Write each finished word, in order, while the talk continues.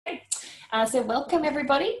So welcome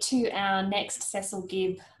everybody to our next Cecil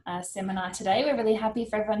Gibb seminar today. We're really happy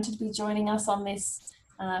for everyone to be joining us on this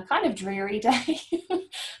kind of dreary day.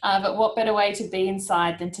 But what better way to be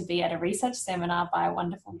inside than to be at a research seminar by a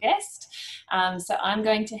wonderful guest. So I'm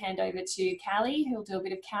going to hand over to Callie, who'll do a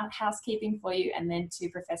bit of housekeeping for you, and then to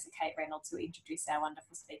Professor Kate Reynolds, who will introduce our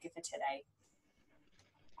wonderful speaker for today.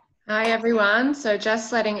 Hi everyone, so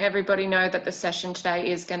just letting everybody know that the session today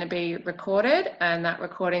is going to be recorded and that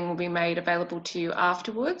recording will be made available to you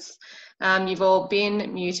afterwards. You've all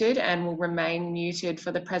been muted and will remain muted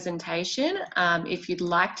for the presentation. If you'd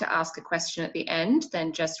like to ask a question at the end,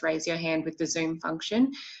 then just raise your hand with the Zoom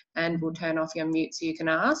function and we'll turn off your mute so you can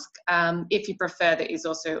ask. If you prefer, there is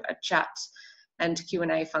also a chat and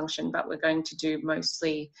Q&A function, but we're going to do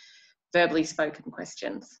mostly verbally spoken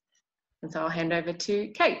questions. And so I'll hand over to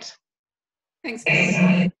Kate. Thanks,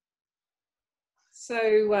 Katharine.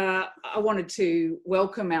 So I wanted to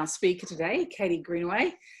welcome our speaker today, Katie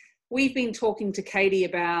Greenaway. We've been talking to Katie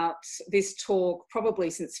about this talk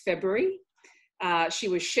probably since February. She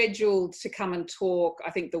was scheduled to come and talk,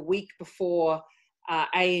 I think, the week before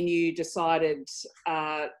ANU decided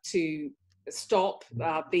to stop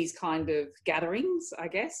these kind of gatherings, I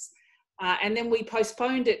guess. And then we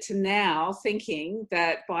postponed it to now, thinking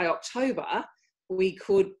that by October, we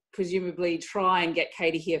could presumably try and get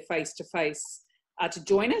Katie here face to face to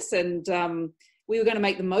join us. And we were going to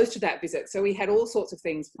make the most of that visit. So we had all sorts of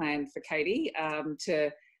things planned for Katie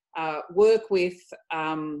to work with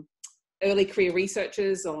early career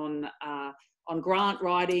researchers on grant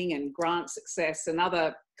writing and grant success and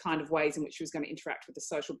other kind of ways in which she was going to interact with the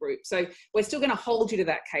social group. So we're still going to hold you to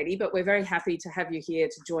that, Katie, but we're very happy to have you here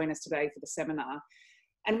to join us today for the seminar.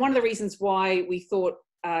 And one of the reasons why we thought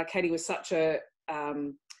Katie was such a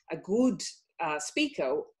good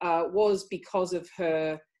speaker was because of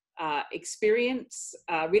her experience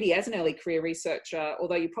really as an early career researcher,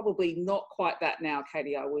 although you're probably not quite that now,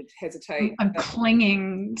 Katie, I would hesitate. I'm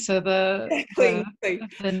clinging to the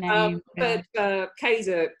name. But Katie's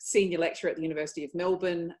a senior lecturer at the University of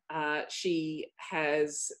Melbourne. She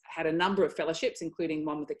has had a number of fellowships, including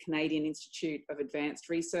one with the Canadian Institute of Advanced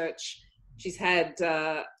Research. She's had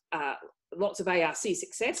lots of ARC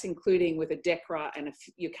success, including with a DECRA, and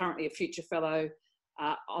you're currently a future fellow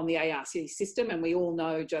on the ARC system. And we all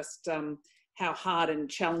know just how hard and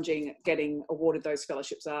challenging getting awarded those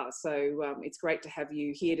fellowships are. So it's great to have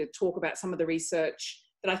you here to talk about some of the research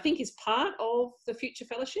that I think is part of the Future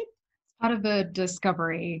Fellowship. Part of the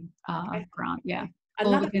Discovery grant, yeah.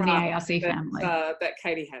 Another all within the ARC family. That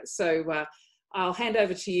Katie has. So I'll hand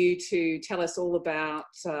over to you to tell us all about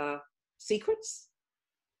Secrets.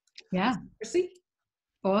 Yeah. Secrecy.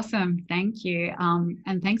 Awesome, thank you.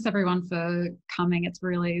 And thanks everyone for coming. It's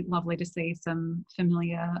really lovely to see some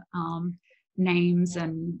familiar names,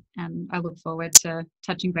 and I look forward to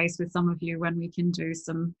touching base with some of you when we can do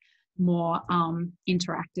some more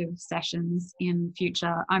interactive sessions in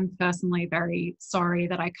future. I'm personally very sorry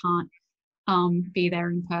that I can't be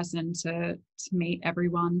there in person to meet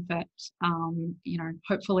everyone, but you know,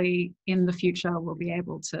 hopefully in the future we'll be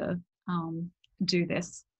able to do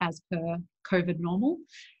this as per COVID normal.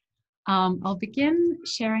 I'll begin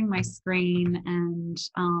sharing my screen, and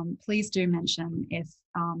please do mention if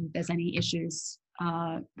there's any issues,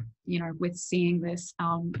 you know, with seeing this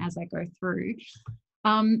as I go through.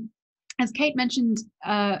 As Kate mentioned,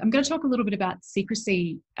 I'm going to talk a little bit about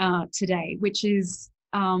secrecy today, which is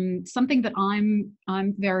something that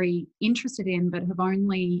I'm very interested in, but have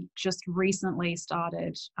only just recently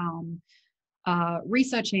started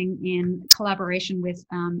researching in collaboration with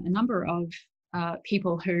a number of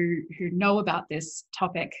people who know about this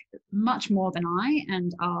topic much more than I,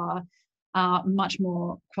 and are much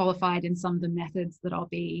more qualified in some of the methods that I'll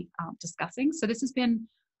be discussing. So this has been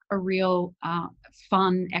a real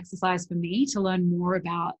fun exercise for me to learn more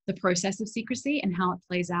about the process of secrecy and how it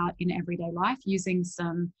plays out in everyday life, using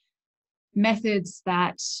some methods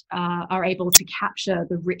that are able to capture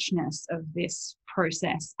the richness of this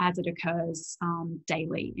process as it occurs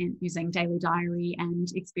daily, in using daily diary and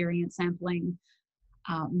experience sampling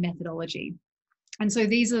methodology. And so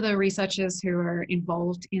these are the researchers who are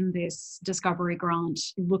involved in this Discovery grant,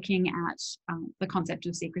 looking at the concept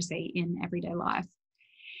of secrecy in everyday life.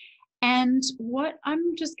 And what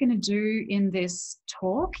I'm just going to do in this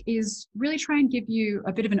talk is really try and give you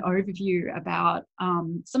a bit of an overview about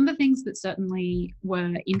some of the things that certainly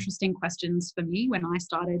were interesting questions for me when I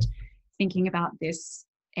started thinking about this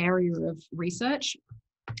area of research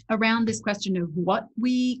around this question of what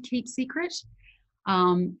we keep secret,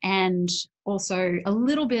 and also a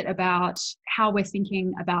little bit about how we're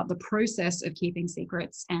thinking about the process of keeping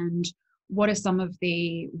secrets and what are some of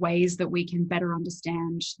the ways that we can better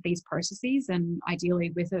understand these processes, and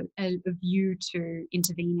ideally with a view to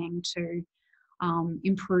intervening to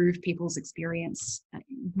improve people's experience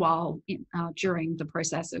during the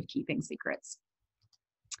process of keeping secrets.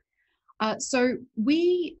 So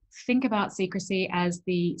we think about secrecy as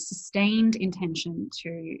the sustained intention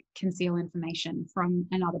to conceal information from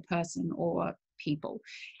another person or people.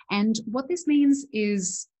 And what this means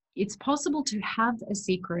is it's possible to have a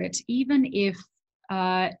secret even if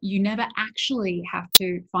you never actually have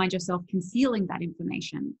to find yourself concealing that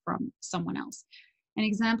information from someone else. An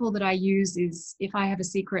example that I use is if I have a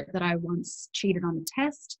secret that I once cheated on a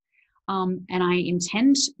test, and I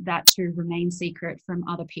intend that to remain secret from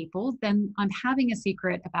other people, then I'm having a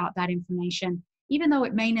secret about that information, even though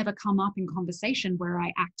it may never come up in conversation where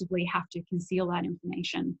I actively have to conceal that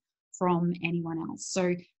information from anyone else.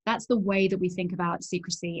 So that's the way that we think about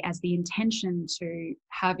secrecy, as the intention to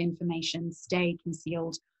have information stay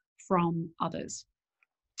concealed from others.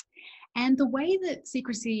 And the way that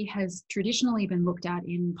secrecy has traditionally been looked at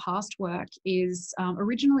in past work is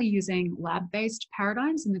originally using lab-based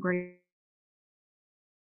paradigms in the greatest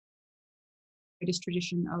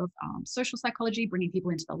tradition of social psychology, bringing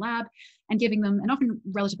people into the lab and giving them an often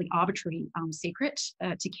relatively arbitrary secret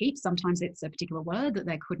to keep. Sometimes it's a particular word that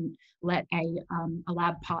they couldn't let a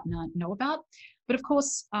lab partner know about. But of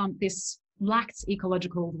course, this lacks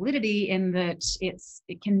ecological validity in that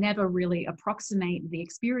it can never really approximate the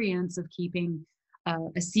experience of keeping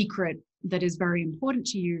a secret that is very important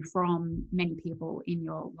to you from many people in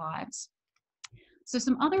your lives. So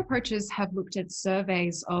some other approaches have looked at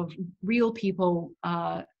surveys of real people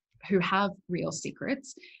who have real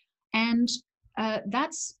secrets, and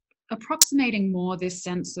that's approximating more this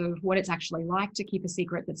sense of what it's actually like to keep a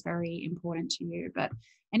secret that's very important to you. But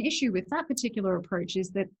an issue with that particular approach is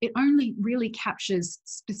that it only really captures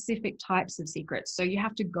specific types of secrets. So you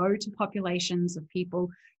have to go to populations of people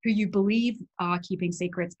who you believe are keeping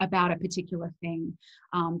secrets about a particular thing,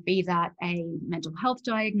 be that a mental health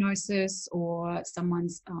diagnosis or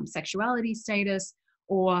someone's sexuality status,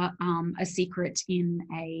 or a secret in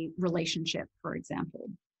a relationship, for example.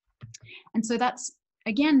 And so that's,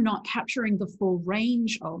 again, not capturing the full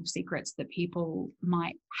range of secrets that people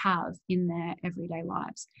might have in their everyday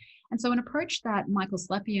lives. And so an approach that Michael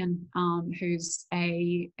Slepian, who's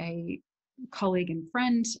a colleague and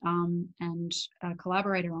friend and a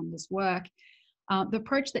collaborator on this work, the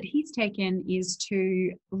approach that he's taken is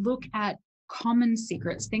to look at common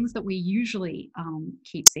secrets, things that we usually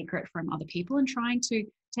keep secret from other people, and trying to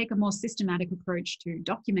take a more systematic approach to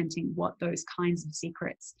documenting what those kinds of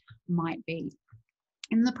secrets might be.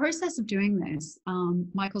 In the process of doing this,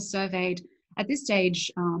 Michael surveyed, at this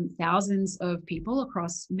stage, thousands of people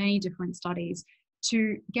across many different studies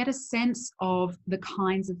to get a sense of the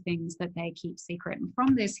kinds of things that they keep secret. And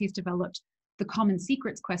from this, he's developed the Common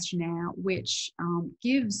Secrets Questionnaire, which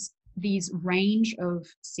gives these range of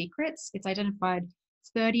secrets. It's identified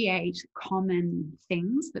 38 common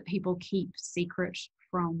things that people keep secret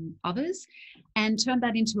from others, and turned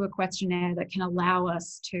that into a questionnaire that can allow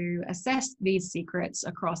us to assess these secrets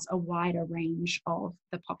across a wider range of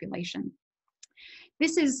the population.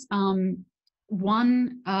 This is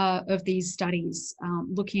one of these studies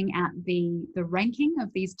looking at the ranking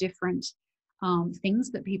of these different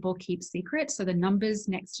things that people keep secret. So the numbers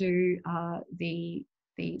next to the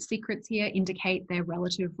secrets here indicate their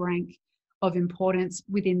relative rank of importance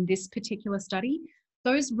within this particular study.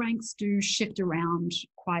 Those ranks do shift around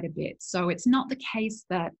quite a bit. So it's not the case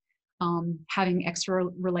that having extra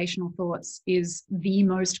relational thoughts is the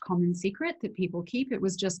most common secret that people keep. It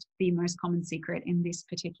was just the most common secret in this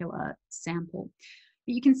particular sample.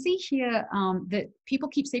 But you can see here that people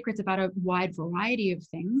keep secrets about a wide variety of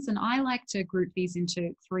things, and I like to group these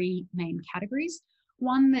into three main categories.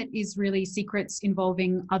 One that is really secrets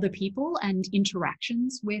involving other people and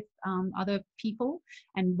interactions with other people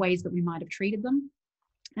and ways that we might have treated them.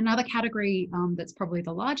 Another category that's probably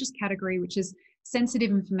the largest category, which is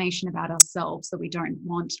sensitive information about ourselves that we don't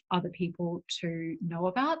want other people to know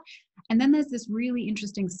about. And then there's this really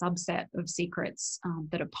interesting subset of secrets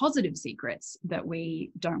that are positive secrets that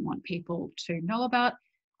we don't want people to know about,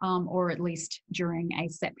 or at least during a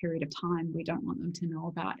set period of time, we don't want them to know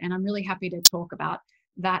about. And I'm really happy to talk about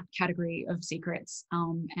that category of secrets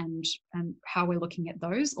and how we're looking at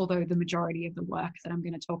those, although the majority of the work that I'm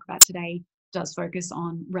going to talk about today does focus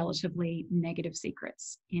on relatively negative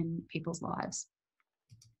secrets in people's lives.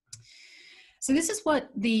 So this is what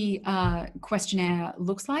the questionnaire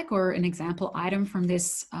looks like, or an example item from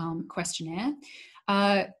this questionnaire.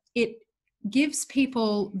 It gives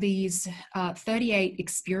people these 38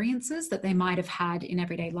 experiences that they might have had in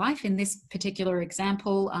everyday life. In this particular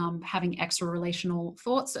example, having extra-relational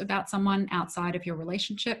thoughts about someone outside of your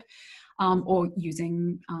relationship, or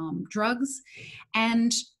using drugs.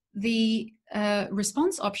 And the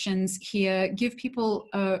response options here give people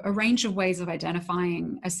a range of ways of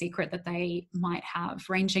identifying a secret that they might have,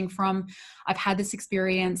 ranging from I've had this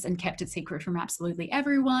experience and kept it secret from absolutely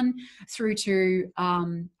everyone, through to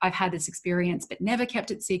I've had this experience but never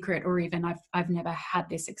kept it secret, or even I've never had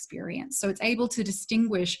this experience. So it's able to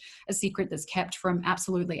distinguish a secret that's kept from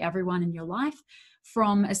absolutely everyone in your life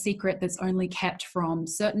from a secret that's only kept from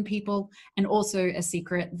certain people, and also a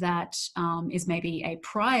secret that is maybe a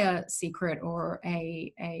prior secret or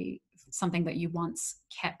something that you once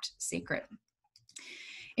kept secret.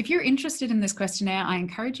 If you're interested in this questionnaire, I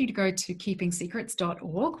encourage you to go to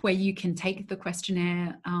keepingsecrets.org, where you can take the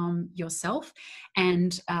questionnaire yourself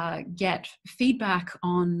and get feedback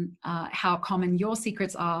on how common your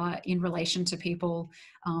secrets are in relation to people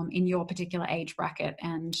in your particular age bracket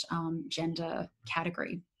and gender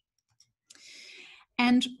category.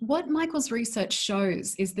 And what Michael's research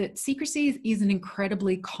shows is that secrecy is an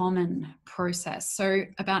incredibly common process. So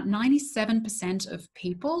about 97% of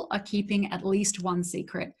people are keeping at least one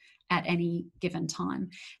secret at any given time.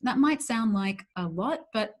 That might sound like a lot,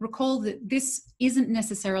 but recall that this isn't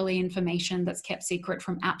necessarily information that's kept secret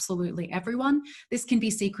from absolutely everyone. This can be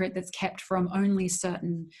secret that's kept from only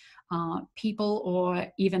certain people, or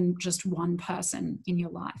even just one person in your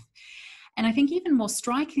life. And I think even more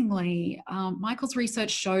strikingly, Michael's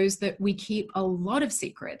research shows that we keep a lot of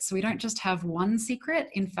secrets. So we don't just have one secret.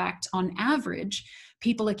 In fact, on average,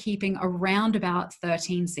 people are keeping around about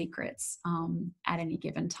 13 secrets at any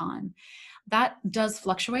given time. That does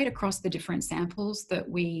fluctuate across the different samples that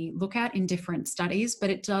we look at in different studies, but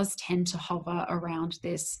it does tend to hover around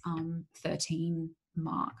this 13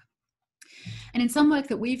 mark. And in some work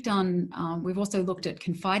that we've done, we've also looked at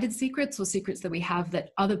confided secrets, or secrets that we have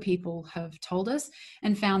that other people have told us,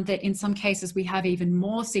 and found that in some cases we have even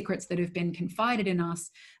more secrets that have been confided in us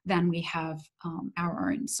than we have our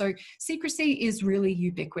own. So secrecy is really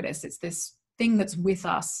ubiquitous. It's this thing that's with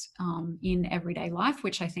us in everyday life,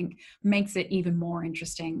 which I think makes it even more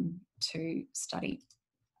interesting to study.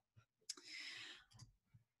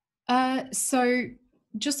 So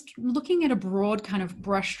just looking at a broad kind of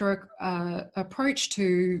brushstroke approach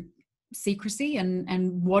to secrecy,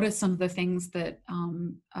 and what are some of the things that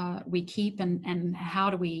we keep, and how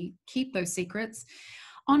do we keep those secrets.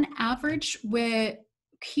 On average, we're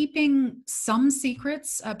keeping some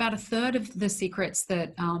secrets. About a third of the secrets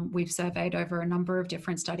that we've surveyed over a number of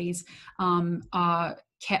different studies are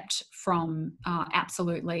kept from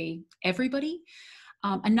absolutely everybody.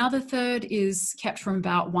 Another third is kept from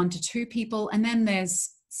about 1 to 2 people, and then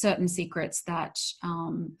there's certain secrets that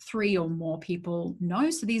 3 or more people know.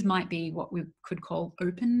 So these might be what we could call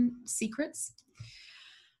open secrets.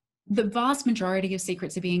 The vast majority of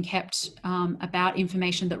secrets are being kept about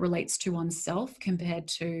information that relates to oneself compared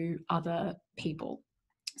to other people.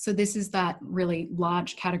 So this is that really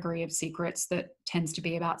large category of secrets that tends to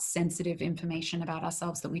be about sensitive information about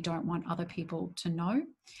ourselves that we don't want other people to know.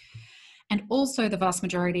 And also the vast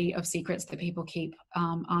majority of secrets that people keep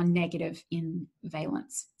are negative in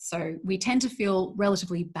valence. So we tend to feel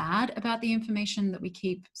relatively bad about the information that we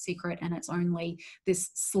keep secret, and it's only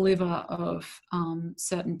this sliver of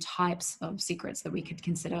certain types of secrets that we could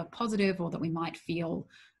consider positive, or that we might feel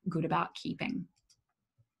good about keeping.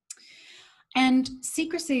 And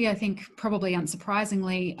secrecy, I think, probably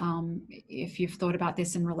unsurprisingly, if you've thought about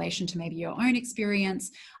this in relation to maybe your own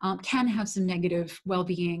experience, can have some negative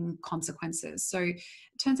well-being consequences. So it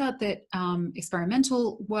turns out that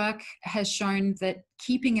experimental work has shown that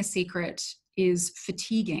keeping a secret is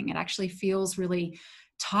fatiguing. It actually feels really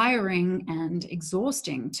tiring and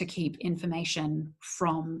exhausting to keep information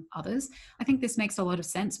from others. I think this makes a lot of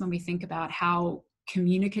sense when we think about how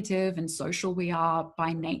communicative and social we are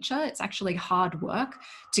by nature. It's actually hard work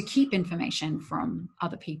to keep information from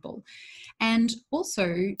other people. And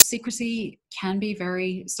also, secrecy can be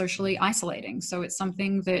very socially isolating. So it's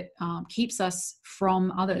something that keeps us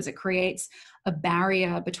from others. It creates a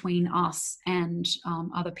barrier between us and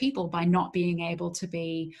other people by not being able to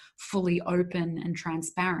be fully open and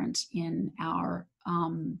transparent in our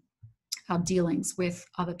dealings with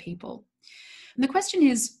other people. And the question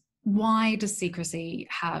is, why does secrecy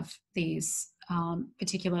have these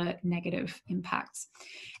particular negative impacts?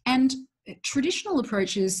 And traditional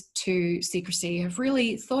approaches to secrecy have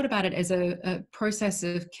really thought about it as a process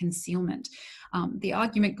of concealment. The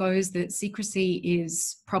argument goes that secrecy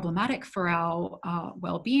is problematic for our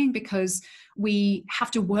well-being because we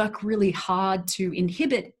have to work really hard to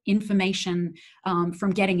inhibit information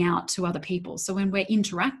from getting out to other people. So when we're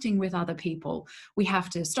interacting with other people, we have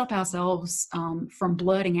to stop ourselves from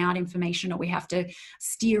blurting out information, or we have to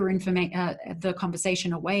steer the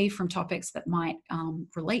conversation away from topics that might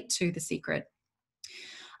relate to the secret.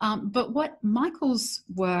 But what Michael's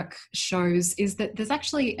work shows is that there's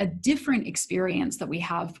actually a different experience that we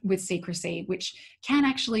have with secrecy, which can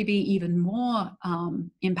actually be even more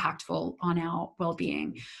impactful on our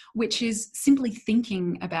well-being, which is simply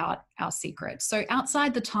thinking about our secrets. So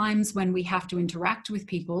outside the times when we have to interact with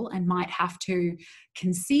people and might have to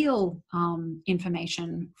conceal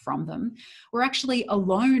information from them, we're actually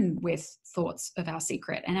alone with thoughts of our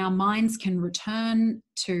secret, and our minds can return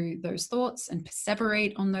to those thoughts and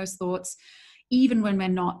perseverate on those thoughts even when we're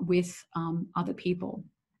not with other people.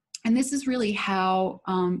 And this is really how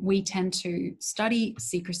we tend to study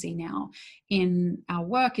secrecy now in our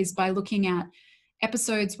work, is by looking at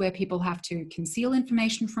episodes where people have to conceal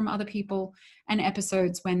information from other people, and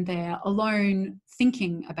episodes when they're alone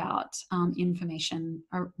thinking about information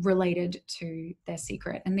related to their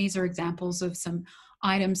secret. And these are examples of some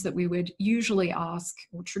items that we would usually ask,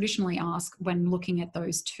 or traditionally ask, when looking at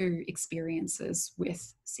those two experiences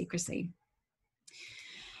with secrecy.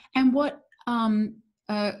 And what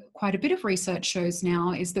quite a bit of research shows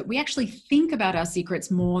now is that we actually think about our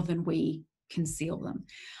secrets more than we conceal them.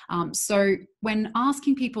 So when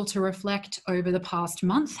asking people to reflect over the past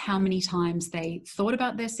month how many times they thought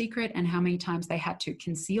about their secret and how many times they had to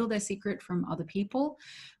conceal their secret from other people,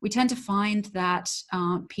 we tend to find that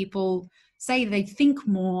people say they think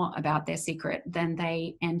more about their secret than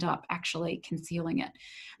they end up actually concealing it.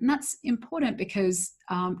 And that's important because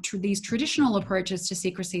these traditional approaches to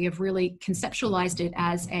secrecy have really conceptualized it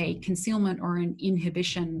as a concealment or an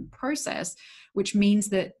inhibition process, which means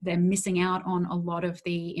that they're missing out on a lot of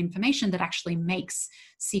the information that actually makes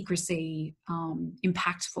secrecy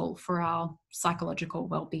impactful for our psychological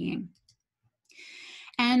well-being.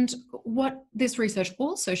 And what this research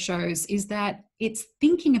also shows is that it's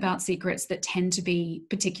thinking about secrets that tend to be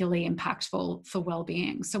particularly impactful for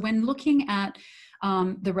well-being. So when looking at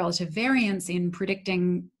the relative variance in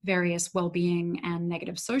predicting various well-being and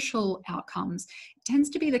negative social outcomes, it tends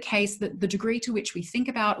to be the case that the degree to which we think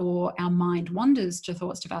about, or our mind wanders to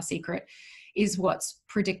thoughts of our secret, is what's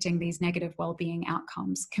predicting these negative well-being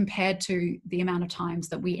outcomes, compared to the amount of times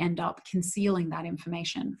that we end up concealing that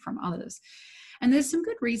information from others. And there's some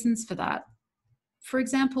good reasons for that. For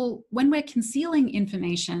example, when we're concealing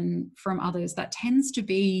information from others, that tends to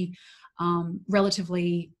be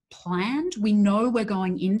relatively planned. We know we're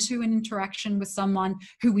going into an interaction with someone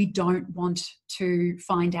who we don't want to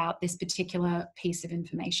find out this particular piece of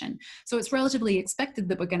information. So it's relatively expected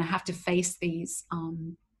that we're going to have to face these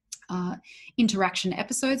interaction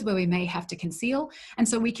episodes where we may have to conceal. And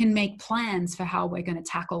so we can make plans for how we're going to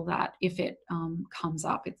tackle that if it comes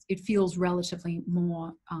up. It feels relatively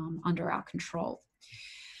more under our control.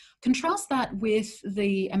 Contrast that with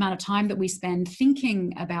the amount of time that we spend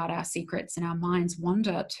thinking about our secrets, and our minds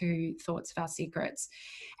wander to thoughts of our secrets.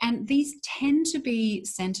 And these tend to be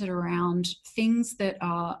centered around things that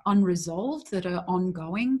are unresolved, that are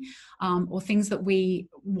ongoing, or things that we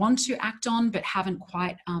want to act on but haven't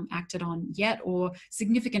quite acted on yet, or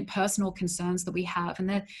significant personal concerns that we have.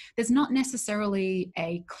 And there's not necessarily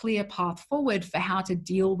a clear path forward for how to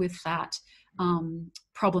deal with that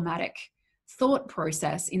problematic thought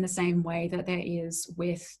process in the same way that there is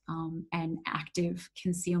with an active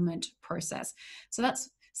concealment process. So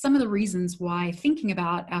that's some of the reasons why thinking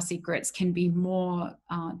about our secrets can be more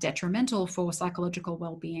detrimental for psychological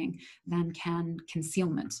well-being than can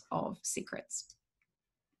concealment of secrets.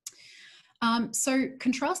 So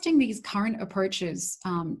contrasting these current approaches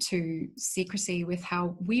to secrecy with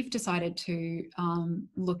how we've decided to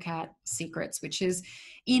look at secrets, which is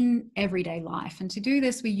in everyday life. And to do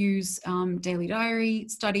this, we use daily diary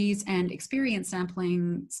studies and experience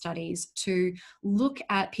sampling studies to look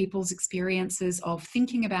at people's experiences of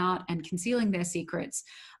thinking about and concealing their secrets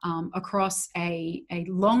across a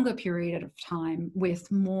longer period of time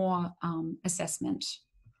with more assessment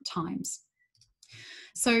times.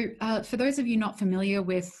 So for those of you not familiar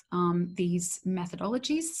with these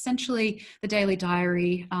methodologies, essentially the daily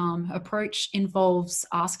diary approach involves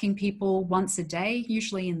asking people once a day,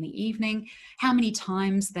 usually in the evening, how many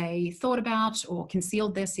times they thought about or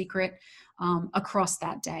concealed their secret, across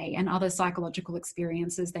that day, and other psychological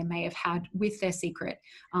experiences they may have had with their secret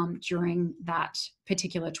during that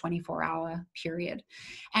particular 24-hour period.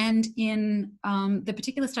 And in the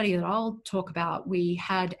particular study that I'll talk about, we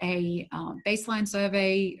had a baseline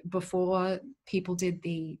survey before people did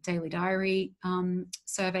the daily diary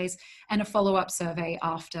surveys, and a follow-up survey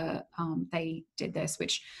after they did this,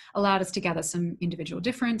 which allowed us to gather some individual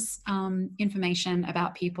difference information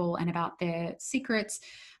about people and about their secrets,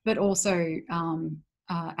 but also,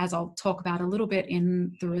 as I'll talk about a little bit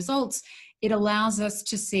in the results, it allows us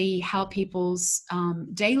to see how people's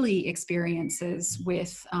daily experiences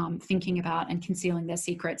with thinking about and concealing their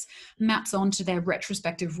secrets maps onto their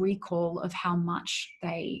retrospective recall of how much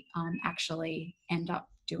they actually end up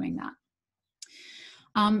doing that.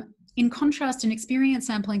 In contrast, an experience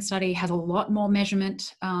sampling study has a lot more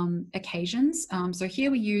measurement occasions. So here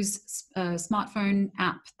we use a smartphone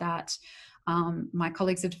app that my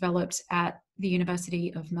colleagues have developed at the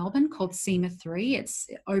University of Melbourne called SEMA3. It's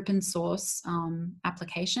an open source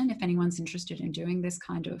application if anyone's interested in doing this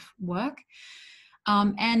kind of work.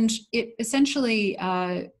 And it essentially,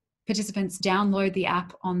 participants download the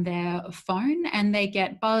app on their phone and they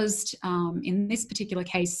get buzzed, in this particular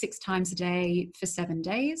case, 6 times a day for 7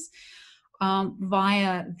 days.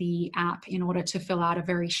 Via the app in order to fill out a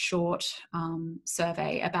very short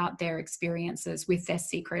survey about their experiences with their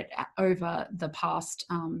secret over the past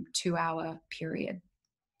 2-hour period.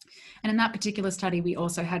 And in that particular study, we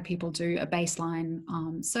also had people do a baseline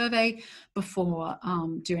survey before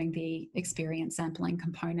doing the experience sampling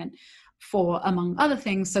component for, among other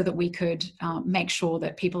things, so that we could make sure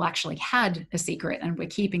that people actually had a secret and were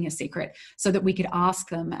keeping a secret, so that we could ask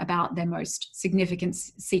them about their most significant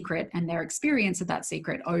secret and their experience of that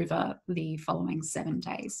secret over the following 7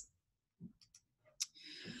 days.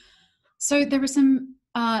 So there are some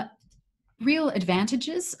real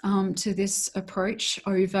advantages to this approach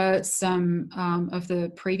over some of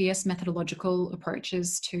the previous methodological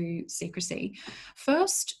approaches to secrecy.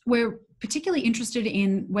 First, we're particularly interested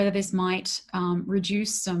in whether this might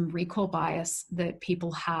reduce some recall bias that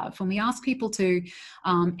people have. When we ask people to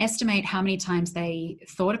estimate how many times they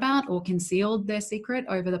thought about or concealed their secret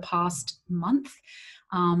over the past month,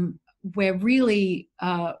 we're really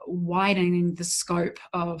widening the scope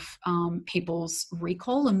of people's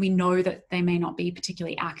recall, and we know that they may not be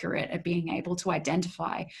particularly accurate at being able to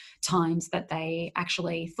identify times that they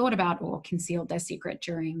actually thought about or concealed their secret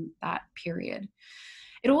during that period.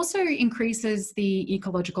 It also increases the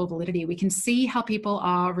ecological validity. We can see how people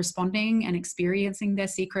are responding and experiencing their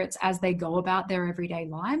secrets as they go about their everyday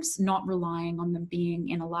lives, not relying on them being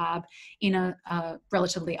in a lab in a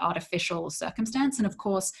relatively artificial circumstance. And of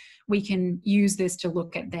course, we can use this to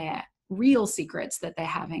look at their real secrets that they're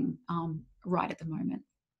having right at the moment.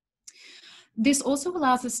 This also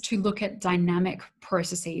allows us to look at dynamic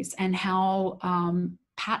processes and how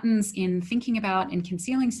patterns in thinking about and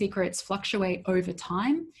concealing secrets fluctuate over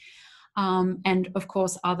time. And of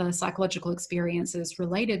course, other psychological experiences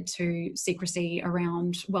related to secrecy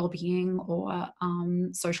around well-being or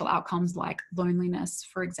social outcomes like loneliness,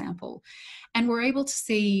 for example. And we're able to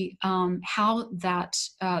see how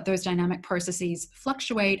those dynamic processes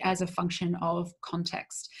fluctuate as a function of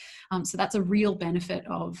context. So that's a real benefit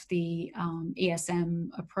of the ESM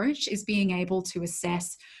approach, is being able to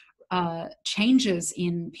assess changes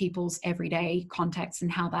in people's everyday contexts and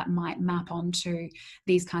how that might map onto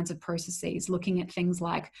these kinds of processes, looking at things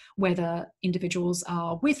like whether individuals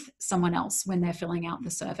are with someone else when they're filling out the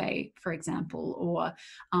survey, for example, or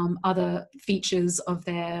other features of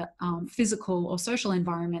their physical or social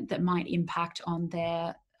environment that might impact on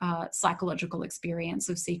their psychological experience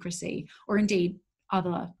of secrecy, or indeed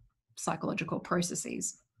other psychological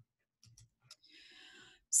processes.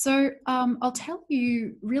 So I'll tell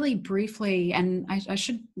you really briefly, and I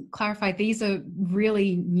should clarify, these are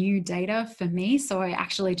really new data for me. So I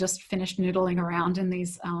actually just finished noodling around in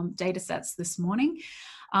these data sets this morning.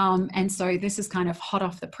 And so this is kind of hot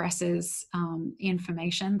off the presses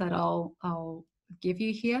information that I'll give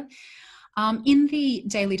you here. In the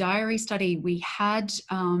daily diary study, we had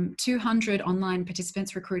 200 online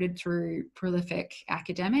participants recruited through Prolific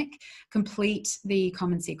Academic complete the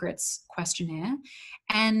Common Secrets questionnaire.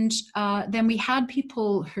 And then we had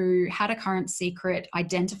people who had a current secret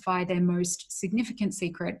identify their most significant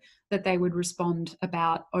secret that they would respond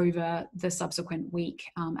about over the subsequent week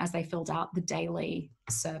as they filled out the daily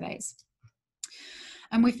surveys.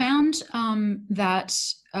 And we found that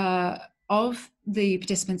of the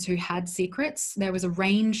participants who had secrets, there was a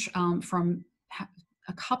range from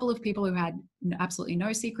a couple of people who had absolutely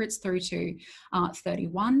no secrets through to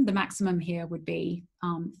 31. The maximum here would be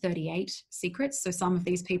 38 secrets. So some of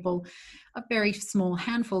these people, a very small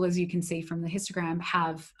handful, as you can see from the histogram,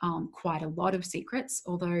 have quite a lot of secrets,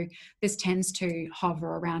 although this tends to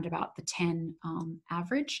hover around about the 10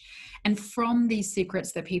 average. And from these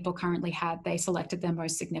secrets that people currently had, they selected their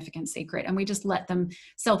most significant secret, and we just let them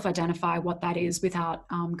self-identify what that is without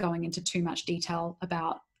going into too much detail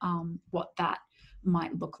about what that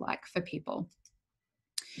might look like for people.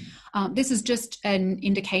 This is just an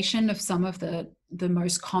indication of some of the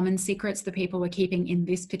most common secrets that people were keeping in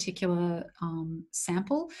this particular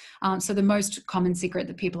sample. So the most common secret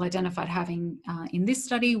that people identified having in this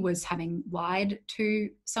study was having lied to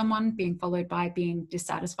someone, being followed by being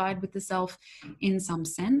dissatisfied with the self in some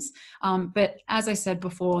sense. But as I said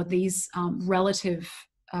before, these relative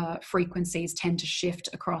frequencies tend to shift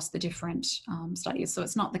across the different studies. So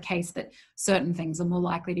it's not the case that certain things are more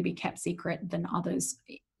likely to be kept secret than others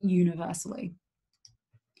universally.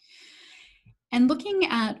 And looking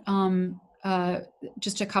at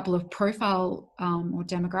just a couple of profile or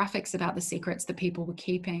demographics about the secrets that people were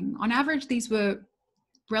keeping, on average, these were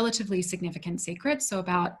relatively significant secrets, so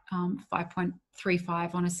about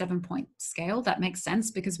 5.35 on a 7-point scale. That makes sense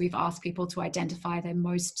because we've asked people to identify their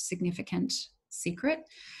most significant secret.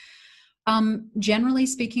 Generally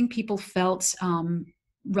speaking, people felt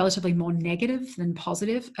relatively more negative than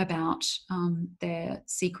positive about their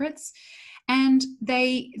secrets, and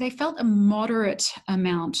they felt a moderate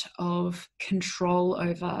amount of control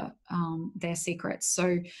over their secrets.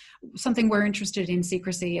 So something we're interested in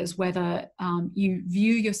Secrecy is whether you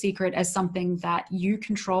view your secret as something that you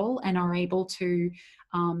control and are able to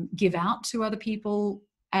give out to other people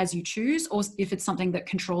as you choose, or if it's something that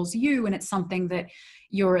controls you and it's something that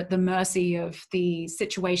you're at the mercy of the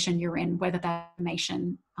situation you're in, whether that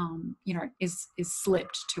information is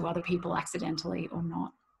slipped to other people accidentally or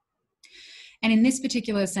not. And in this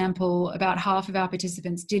particular sample, about half of our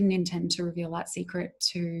participants didn't intend to reveal that secret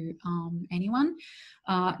to anyone,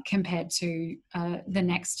 compared to the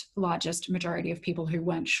next largest majority of people who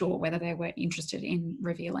weren't sure whether they were interested in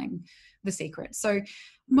revealing the secret. So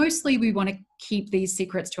mostly we want to keep these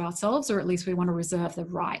secrets to ourselves, or at least we want to reserve the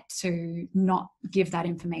right to not give that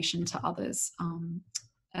information to others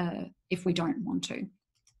if we don't want to.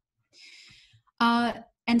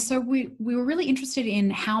 And so we were really interested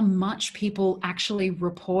in how much people actually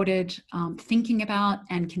reported thinking about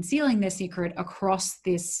and concealing their secret across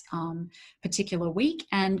this particular week,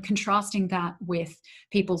 and contrasting that with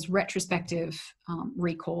people's retrospective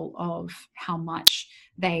recall of how much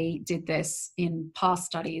they did this in past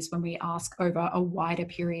studies when we ask over a wider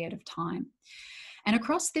period of time. And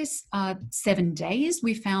across this 7 days,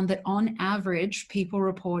 we found that on average, people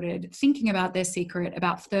reported thinking about their secret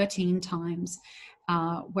about 13 times,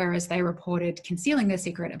 whereas they reported concealing their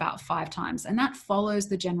secret about 5 times. And that follows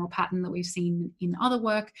the general pattern that we've seen in other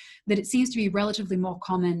work, that it seems to be relatively more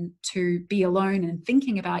common to be alone and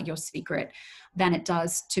thinking about your secret than it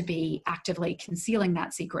does to be actively concealing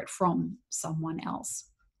that secret from someone else.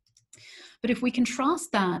 But if we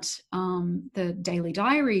contrast that, the daily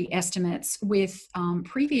diary estimates, with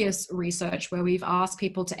previous research where we've asked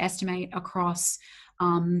people to estimate across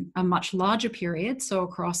a much larger period, so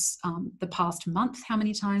across the past month, how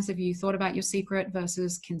many times have you thought about your secret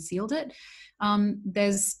versus concealed it?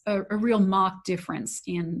 There's a real marked difference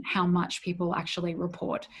in how much people actually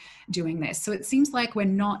report doing this. So it seems like we're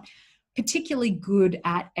not particularly good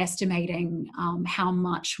at estimating how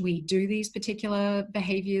much we do these particular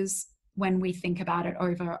behaviors when we think about it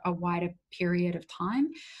over a wider period of time.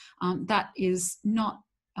 That is not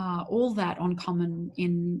all that uncommon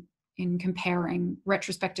in comparing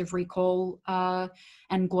retrospective recall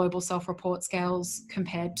and global self-report scales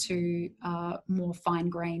compared to more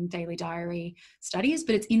fine-grained daily diary studies.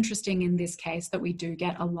 But it's interesting in this case that we do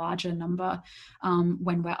get a larger number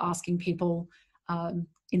when we're asking people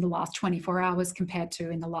in the last 24 hours compared to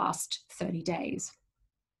in the last 30 days.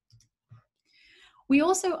 We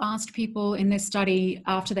also asked people in this study,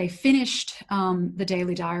 after they finished the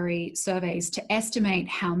daily diary surveys, to estimate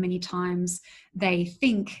how many times they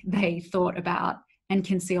think they thought about and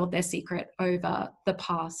concealed their secret over the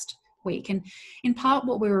past week. And in part,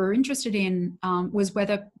 what we were interested in was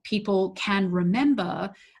whether people can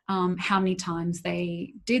remember how many times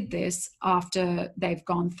they did this after they've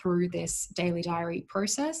gone through this daily diary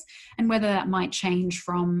process, and whether that might change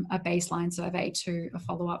from a baseline survey to a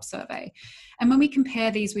follow-up survey. And when we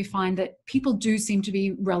compare these, we find that people do seem to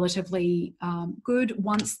be relatively good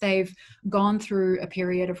once they've gone through a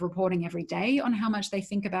period of reporting every day on how much they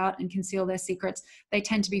think about and conceal their secrets. They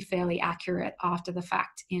tend to be fairly accurate after the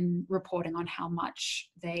fact in reporting on how much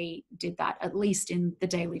they did that, at least in the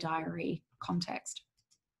daily diary context.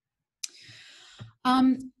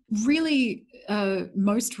 Really,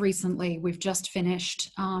 most recently, we've just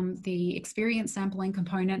finished the experience sampling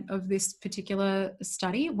component of this particular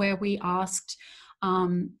study, where we asked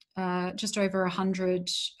just over 100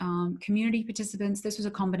 community participants. This was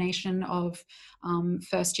a combination of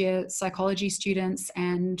first-year psychology students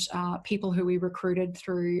and people who we recruited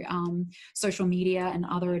through social media and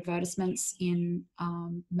other advertisements in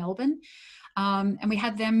Melbourne. And we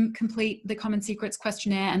had them complete the Common Secrets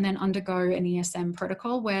questionnaire and then undergo an ESM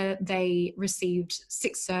protocol where they received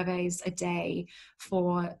 6 surveys a day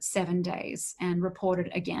for 7 days and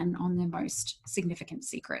reported again on their most significant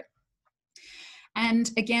secret.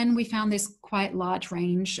 And again, we found this quite large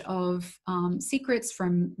range of secrets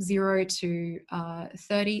from 0 to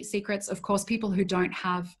 30 secrets. Of course, people who don't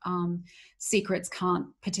have secrets can't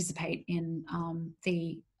participate in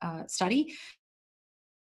the study.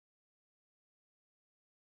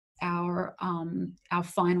 Our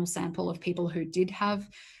final sample of people who did have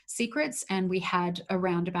secrets, and we had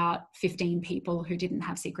around about 15 people who didn't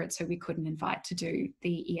have secrets who we couldn't invite to do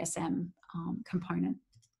the ESM component.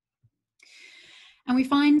 And we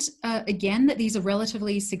find, again, that these are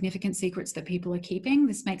relatively significant secrets that people are keeping.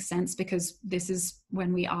 This makes sense because this is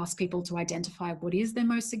when we ask people to identify what is their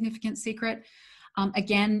most significant secret.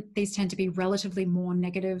 Again, these tend to be relatively more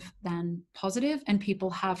negative than positive, and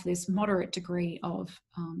people have this moderate degree of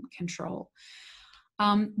control.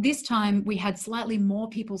 This time, we had slightly more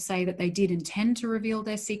people say that they did intend to reveal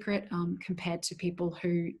their secret compared to people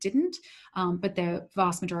who didn't, but the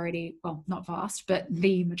vast majority, well, not vast, but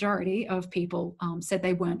the majority of people said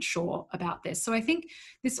they weren't sure about this. So I think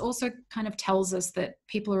this also kind of tells us that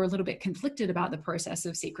people are a little bit conflicted about the process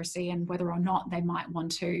of secrecy and whether or not they might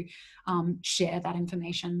want to share that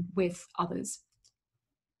information with others.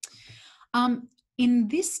 In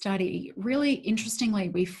this study, really interestingly,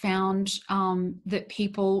 we found that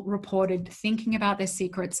people reported thinking about their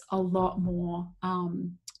secrets a lot more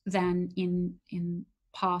than in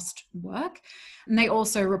past work. And they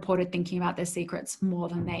also reported thinking about their secrets more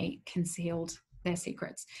than they concealed their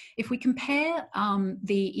secrets. If we compare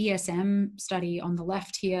the ESM study on the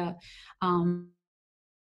left here,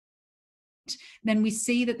 then we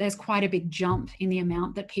see that there's quite a big jump in the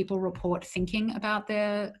amount that people report thinking about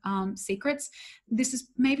their secrets. This is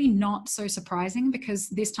maybe not so surprising because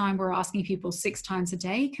this time we're asking people 6 times a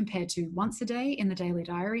day compared to once a day in the daily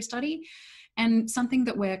diary study. And something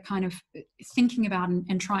that we're kind of thinking about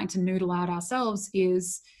and trying to noodle out ourselves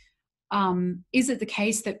is it the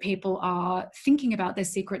case that people are thinking about their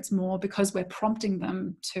secrets more because we're prompting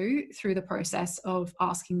them to through the process of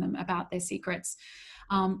asking them about their secrets?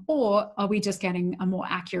 Or are we just getting a more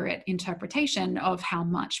accurate interpretation of how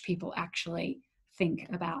much people actually think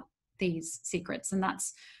about these secrets? And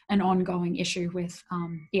that's an ongoing issue with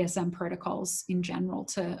ESM protocols in general,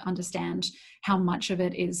 to understand how much of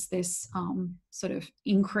it is this sort of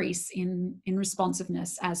increase in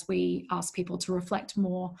responsiveness as we ask people to reflect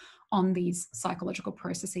more on these psychological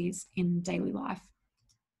processes in daily life.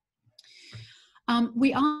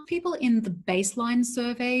 We asked people in the baseline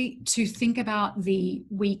survey to think about the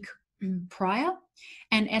week prior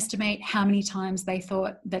and estimate how many times they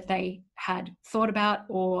thought that they had thought about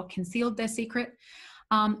or concealed their secret.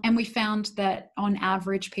 And we found that on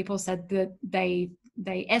average, people said that they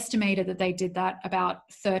estimated that they did that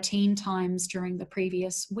about 13 times during the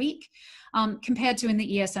previous week, compared to in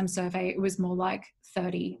the ESM survey, it was more like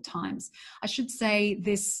 30 times. I should say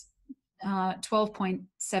this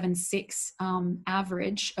 12.76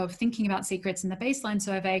 average of thinking about secrets in the baseline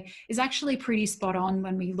survey is actually pretty spot on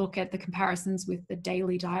when we look at the comparisons with the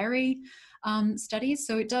daily diary studies.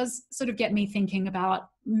 So it does sort of get me thinking about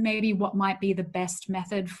maybe what might be the best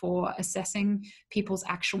method for assessing people's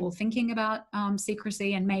actual thinking about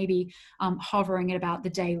secrecy, and maybe hovering at about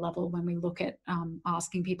the day level when we look at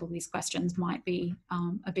asking people these questions might be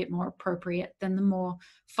a bit more appropriate than the more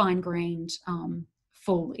fine-grained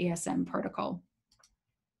full ESM protocol.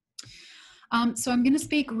 So I'm going to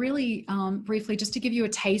speak really briefly just to give you a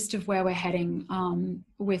taste of where we're heading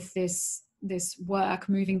with this this work,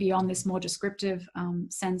 moving beyond this more descriptive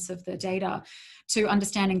sense of the data to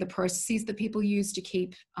understanding the processes that people use to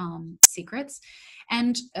keep secrets.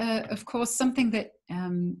 And of course, something that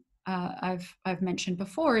I've mentioned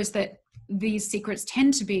before is that these secrets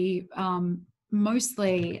tend to be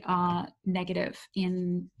mostly negative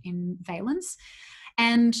in valence.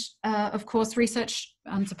 And of course, research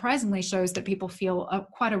unsurprisingly shows that people feel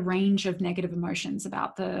quite a range of negative emotions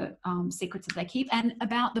about the secrets that they keep and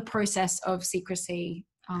about the process of secrecy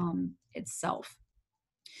itself.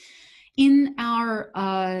 In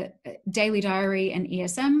our daily diary and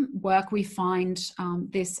ESM work, we find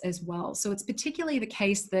this as well. So it's particularly the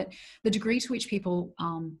case that the degree to which people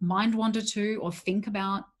mind wander to or think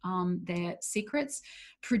about their secrets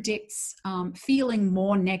predicts feeling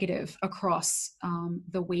more negative across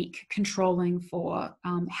the week, controlling for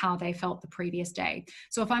how they felt the previous day.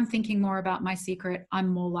 So if I'm thinking more about my secret, I'm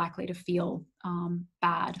more likely to feel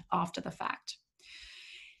bad after the fact.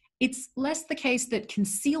 It's less the case that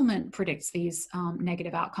concealment predicts these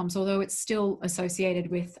negative outcomes, although it's still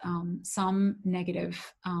associated with some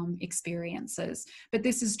negative experiences. But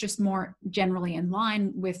this is just more generally in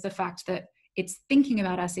line with the fact that it's thinking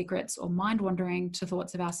about our secrets or mind wandering to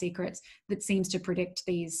thoughts of our secrets that seems to predict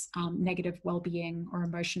these negative well-being or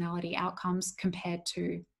emotionality outcomes compared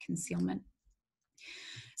to concealment.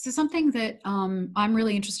 So something that I'm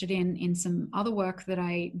really interested in some other work that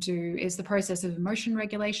I do is the process of emotion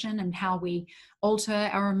regulation and how we alter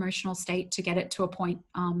our emotional state to get it to a point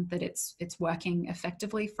that it's working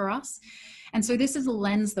effectively for us. And so this is a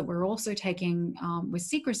lens that we're also taking with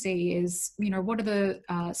secrecy is, you know, what are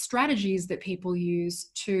the strategies that people use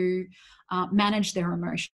to manage their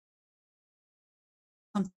emotions?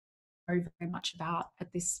 Something I know very much about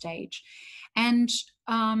at this stage. And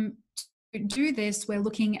to do this, we're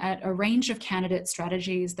looking at a range of candidate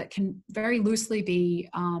strategies that can very loosely be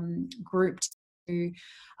grouped to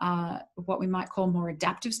what we might call more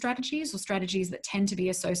adaptive strategies, or strategies that tend to be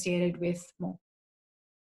associated with more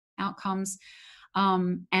outcomes,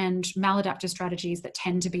 and maladaptive strategies that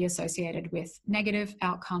tend to be associated with negative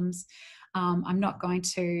outcomes. I'm not going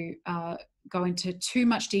to go into too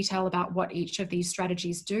much detail about what each of these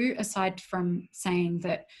strategies do, aside from saying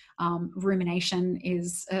that rumination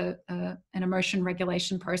is an emotion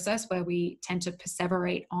regulation process where we tend to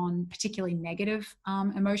perseverate on particularly negative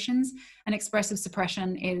emotions, and expressive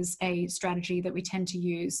suppression is a strategy that we tend to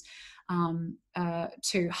use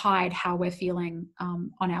to hide how we're feeling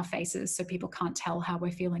on our faces, so people can't tell how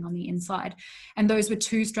we're feeling on the inside. And those were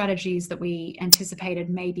two strategies that we anticipated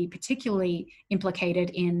may be particularly implicated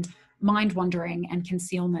in mind wandering and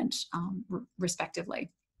concealment, respectively.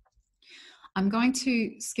 I'm going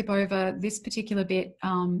to skip over this particular bit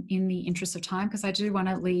in the interest of time, because I do want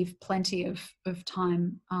to leave plenty of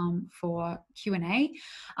time for Q&A.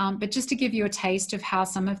 But just to give you a taste of how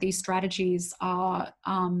some of these strategies are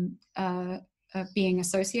being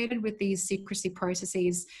associated with these secrecy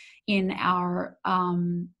processes in our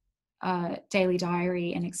daily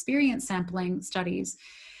diary and experience sampling studies.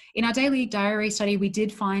 In our daily diary study, we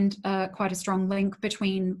did find quite a strong link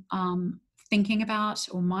between thinking about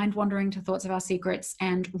or mind wandering to thoughts of our secrets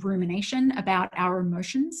and rumination about our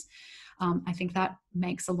emotions. I think that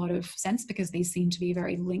makes a lot of sense because these seem to be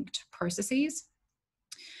very linked processes.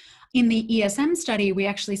 In the ESM study, we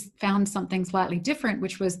actually found something slightly different,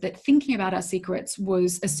 which was that thinking about our secrets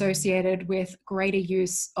was associated with greater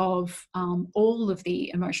use of all of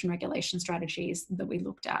the emotion regulation strategies that we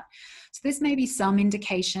looked at. So this may be some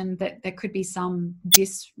indication that there could be some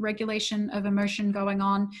dysregulation of emotion going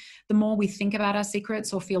on. The more we think about our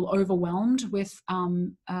secrets or feel overwhelmed with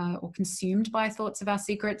or consumed by thoughts of our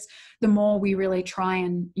secrets, the more we really try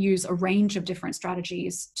and use a range of different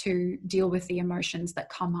strategies to deal with the emotions that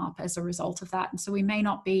come up as a result of that. And so we may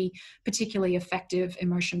not be particularly effective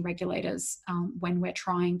emotion regulators when we're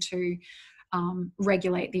trying to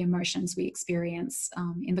regulate the emotions we experience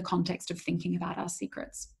in the context of thinking about our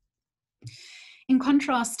secrets. In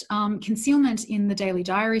contrast, concealment in the daily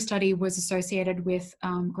diary study was associated with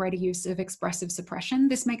greater use of expressive suppression.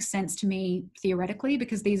 This makes sense to me theoretically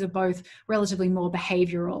because these are both relatively more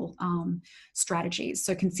behavioral strategies.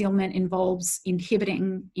 So concealment involves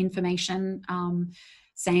inhibiting information,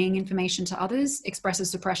 saying information to others. Expressive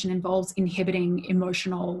suppression involves inhibiting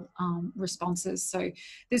emotional responses. So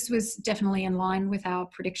this was definitely in line with our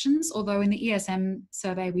predictions, although in the ESM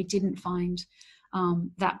survey we didn't find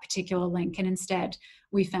that particular link, and instead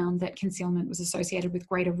we found that concealment was associated with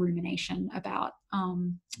greater rumination about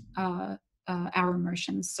our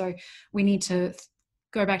emotions. So we need to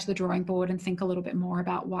go back to the drawing board and think a little bit more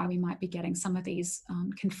about why we might be getting some of these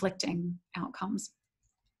conflicting outcomes.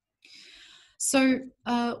 So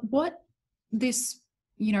what this,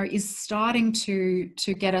 you know, is starting to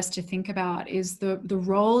get us to think about is the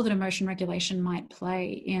role that emotion regulation might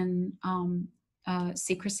play in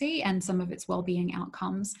secrecy and some of its well-being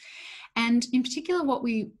outcomes. And in particular, what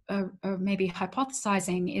we are maybe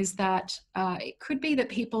hypothesizing is that it could be that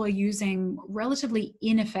people are using relatively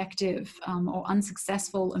ineffective or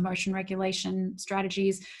unsuccessful emotion regulation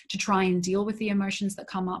strategies to try and deal with the emotions that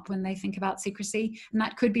come up when they think about secrecy. And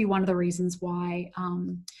that could be one of the reasons why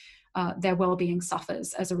their well-being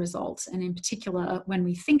suffers as a result. And in particular, when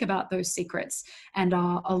we think about those secrets and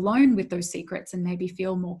are alone with those secrets and maybe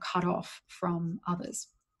feel more cut off from others.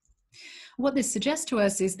 What this suggests to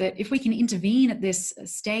us is that if we can intervene at this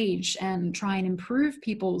stage and try and improve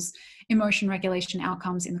people's emotion regulation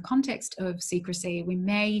outcomes in the context of secrecy, we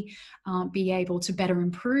may be able to better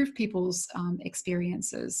improve people's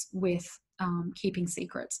experiences with keeping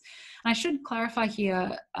secrets. And I should clarify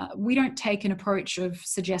here, we don't take an approach of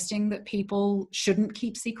suggesting that people shouldn't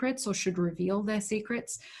keep secrets or should reveal their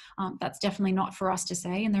secrets. That's definitely not for us to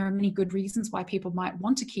say, and there are many good reasons why people might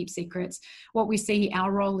want to keep secrets. What we see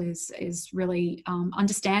our role is really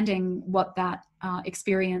understanding what that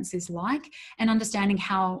experience is like and understanding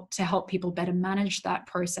how to help people better manage that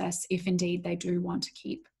process if indeed they do want to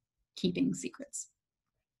keep keeping secrets.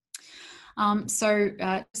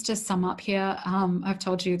 Just to sum up here, I've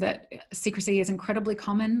told you that secrecy is incredibly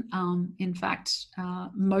common. In fact,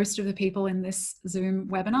 most of the people in this Zoom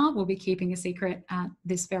webinar will be keeping a secret at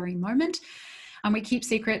this very moment. And we keep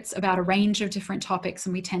secrets about a range of different topics,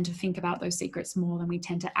 and we tend to think about those secrets more than we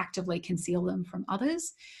tend to actively conceal them from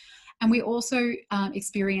others. And we also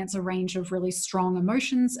experience a range of really strong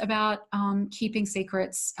emotions about keeping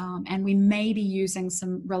secrets, and we may be using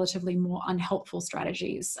some relatively more unhelpful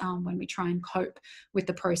strategies when we try and cope with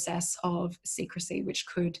the process of secrecy, which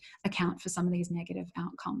could account for some of these negative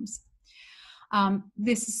outcomes.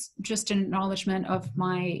 This is just an acknowledgement of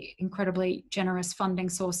my incredibly generous funding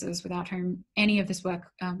sources, without whom any of this work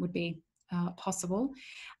would be possible,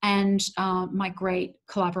 and my great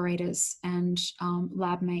collaborators and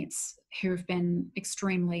lab mates who have been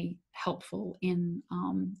extremely helpful in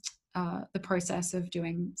the process of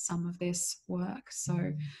doing some of this work.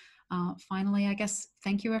 So finally, I guess,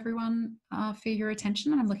 thank you everyone for your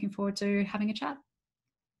attention, and I'm looking forward to having a chat.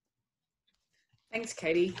 Thanks,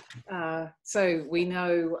 Katie. So we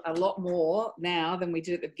know a lot more now than we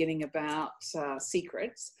did at the beginning about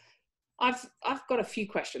secrets. I've got a few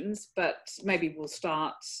questions, but maybe we'll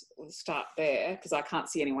start there because I can't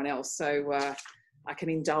see anyone else. So I can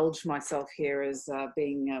indulge myself here as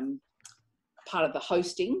being part of the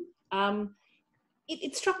hosting.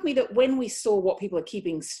 It struck me that when we saw what people are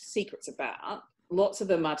keeping secrets about, lots of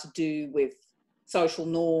them are to do with social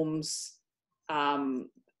norms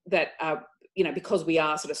that are, you know, because we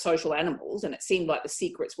are sort of social animals, and it seemed like the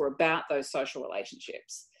secrets were about those social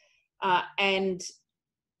relationships. And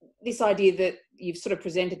this idea that you've sort of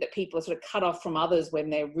presented, that people are sort of cut off from others when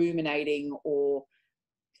they're ruminating or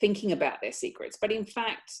thinking about their secrets. But in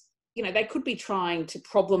fact, you know, they could be trying to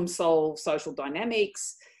problem solve social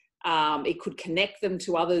dynamics. It could connect them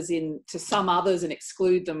to others, to some others, and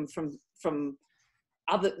exclude them from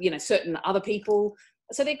other, you know, certain other people.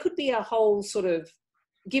 So there could be a whole sort of,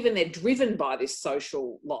 given they're driven by this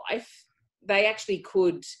social life, they actually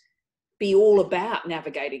could be all about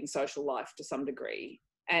navigating social life to some degree.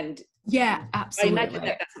 And yeah, absolutely. I imagine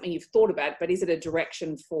that that's something you've thought about, but is it a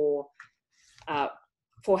direction for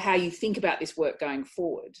how you think about this work going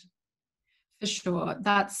forward? For sure.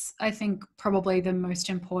 That's, I think, probably the most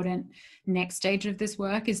important next stage of this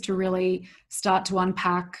work, is to really start to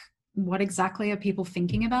unpack what exactly are people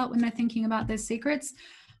thinking about when they're thinking about their secrets.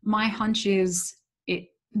 My hunch is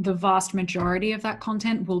the vast majority of that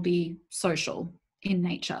content will be social in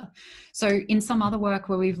nature. So in some other work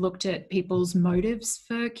where we've looked at people's motives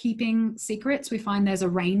for keeping secrets, we find there's a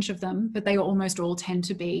range of them, but they almost all tend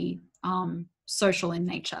to be social in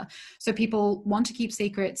nature. So people want to keep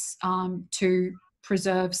secrets to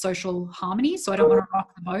preserve social harmony. So I don't want to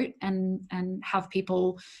rock the boat and have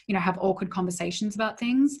people, you know, have awkward conversations about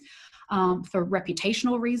things. For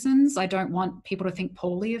reputational reasons, I don't want people to think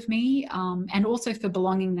poorly of me, and also for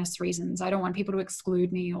belongingness reasons. I don't want people to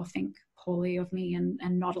exclude me or think poorly of me and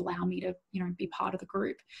not allow me to, you know, be part of the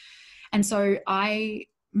group. And so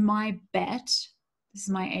my bet, this is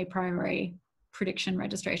my a priori prediction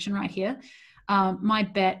registration right here, my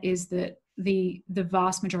bet is that the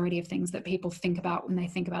vast majority of things that people think about when they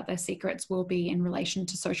think about their secrets will be in relation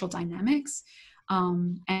to social dynamics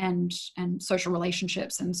and social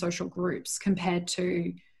relationships and social groups, compared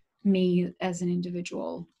to me as an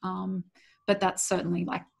individual. But that's certainly,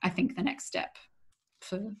 like, I think, the next step.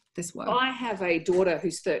 for this work? I have a daughter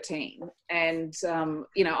who's 13, and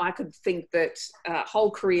you know, I could think that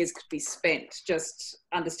whole careers could be spent just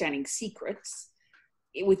understanding secrets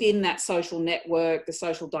within that social network, the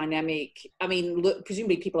social dynamic. I mean,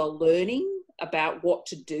 presumably people are learning about what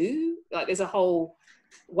to do. Like, there's a whole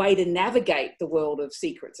way to navigate the world of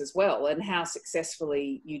secrets as well, and how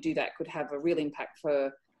successfully you do that could have a real impact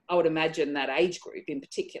for, I would imagine, that age group in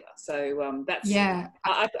particular. So that's, Yeah,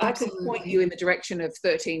 I could point you in the direction of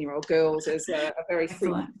 13-year-old girls as a very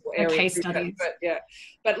fruitful area. A case study. But yeah,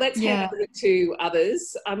 but let's hand over to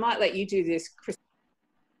others. I might let you do this, Chris.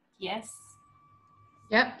 Yes.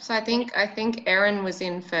 Yep. So I think Erin was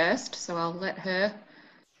in first, so I'll let her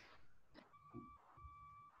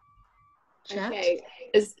chat. Okay.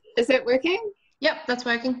 Is that working? Yep, that's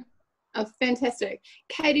working. Oh, fantastic.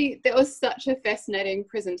 Katie, that was such a fascinating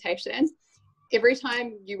presentation. Every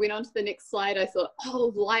time you went on to the next slide, I thought,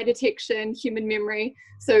 oh, lie detection, human memory.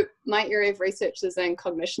 So my area of research is in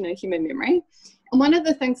cognition and human memory. And one of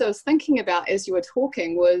the things I was thinking about as you were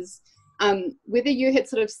talking was whether you had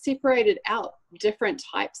sort of separated out different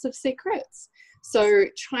types of secrets. So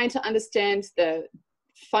trying to understand the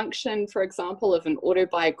function, for example, of an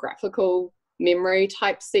autobiographical memory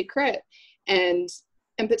type secret. And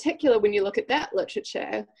in particular, when you look at that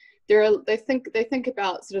literature, they think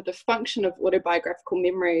about sort of the function of autobiographical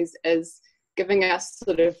memories as giving us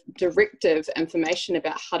sort of directive information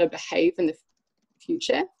about how to behave in the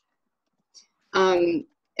future. And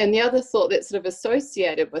the other thought that's sort of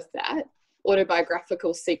associated with that,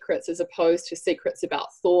 autobiographical secrets as opposed to secrets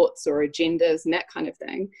about thoughts or agendas and that kind of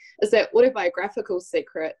thing, is that autobiographical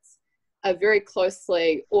secrets are very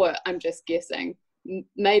closely, or I'm just guessing,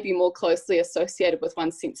 maybe more closely associated with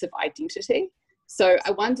one's sense of identity. So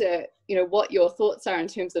I wonder, you know, what your thoughts are in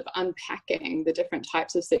terms of unpacking the different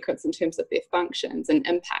types of secrets in terms of their functions and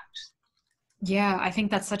impact. Yeah, I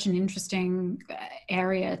think that's such an interesting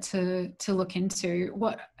area to look into.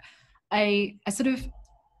 What I sort of,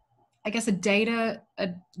 I guess, a data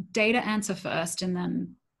answer first, and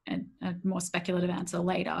then a more speculative answer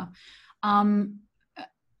later.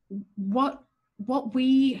 What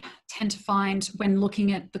we tend to find when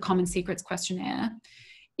looking at the Common Secrets questionnaire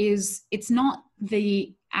is it's not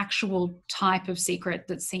the actual type of secret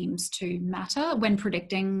that seems to matter when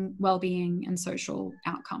predicting well-being and social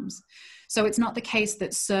outcomes. So it's not the case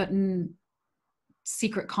that certain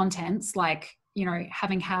secret contents, like, you know,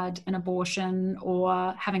 having had an abortion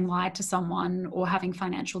or having lied to someone or having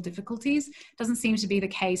financial difficulties, doesn't seem to be the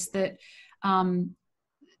case that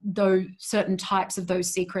though certain types of those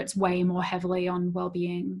secrets weigh more heavily on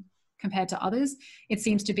well-being compared to others. It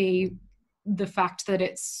seems to be the fact that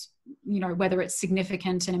it's, you know, whether it's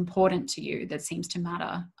significant and important to you that seems to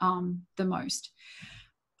matter the most.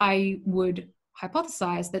 I would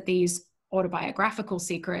hypothesize that these autobiographical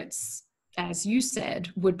secrets, as you said,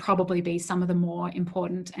 would probably be some of the more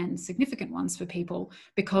important and significant ones for people,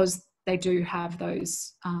 because they do have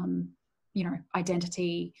those, you know,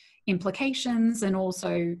 identity implications. And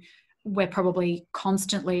also we're probably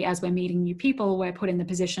constantly, as we're meeting new people, we're put in the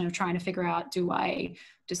position of trying to figure out, do I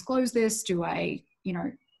disclose this? Do I, you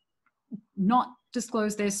know, not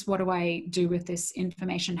disclose this? What do I do with this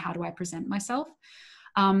information? How do I present myself?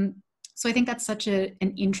 So I think that's such an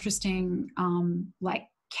interesting, like,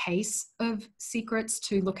 case of secrets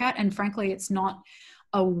to look at. And frankly, it's not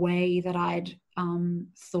a way that I'd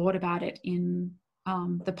thought about it in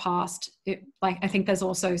the past. I think there's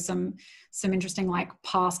also some interesting, like,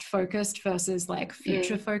 past focused versus like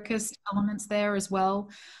future focused elements there as well.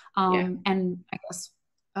 And I guess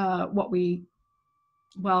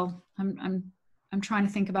I'm trying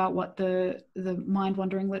to think about what the mind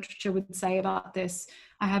wandering literature would say about this.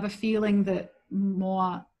 I have a feeling that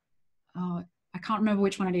more, I can't remember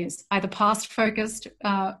which one it is, either past focused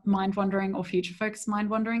mind wandering or future focused mind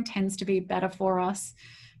wandering tends to be better for us.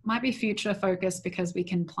 Might be future focused because we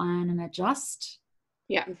can plan and adjust.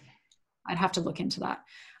 Yeah. I'd have to look into that.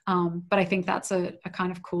 But I think that's a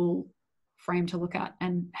kind of cool frame to look at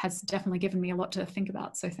and has definitely given me a lot to think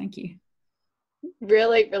about. So thank you.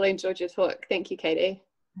 Really, really enjoyed your talk. Thank you, Katie.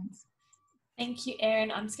 Thanks. Thank you,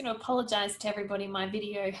 Erin. I'm just going to apologise to everybody. My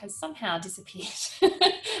video has somehow disappeared,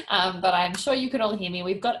 but I'm sure you can all hear me.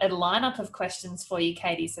 We've got a lineup of questions for you,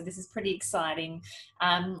 Katie, so this is pretty exciting.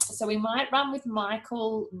 So we might run with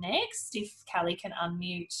Michael next, if Callie can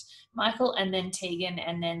unmute Michael, and then Tegan,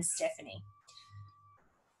 and then Stephanie.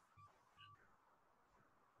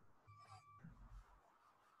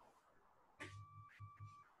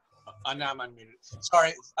 Now I'm unmuted.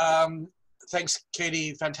 Sorry. Thanks,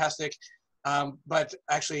 Katie. Fantastic. But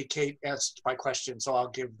actually, Kate asked my question, so I'll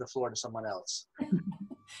give the floor to someone else.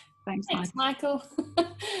 Thanks, Thanks, Michael.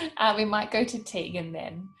 Michael. We might go to Tegan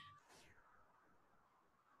then.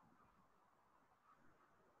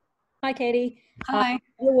 Hi, Katie. Hi.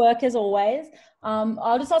 Your work as always.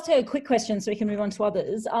 I'll just ask you a quick question so we can move on to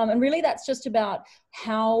others. And really that's just about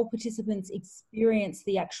how participants experience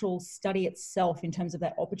the actual study itself in terms of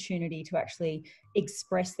that opportunity to actually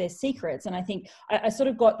express their secrets. And I think I sort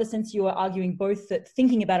of got the sense you were arguing both that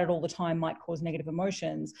thinking about it all the time might cause negative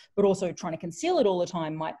emotions, but also trying to conceal it all the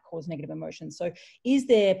time might cause negative emotions. So is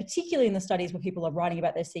there, particularly in the studies where people are writing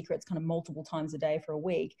about their secrets kind of multiple times a day for a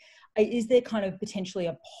week, is there kind of potentially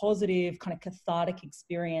a positive kind of cathartic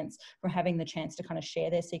experience from having the chance to kind of share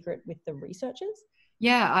their secret with the researchers?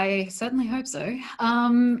 Yeah, I certainly hope so.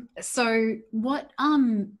 So what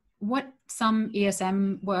some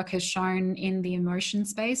ESM work has shown in the emotion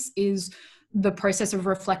space is the process of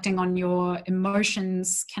reflecting on your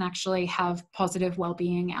emotions can actually have positive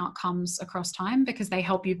well-being outcomes across time, because they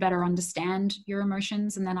help you better understand your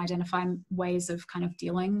emotions and then identify ways of kind of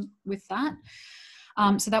dealing with that.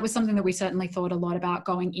 So that was something that we certainly thought a lot about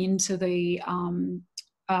going into the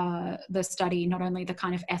study, not only the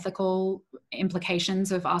kind of ethical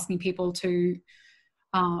implications of asking people to,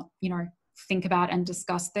 think about and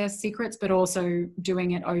discuss their secrets, but also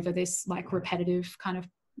doing it over this like repetitive kind of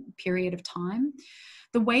period of time.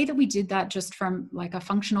 The way that we did that, just from like a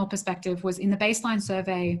functional perspective, was in the baseline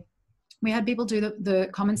survey. We had people do the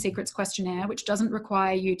Common Secrets questionnaire, which doesn't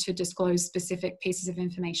require you to disclose specific pieces of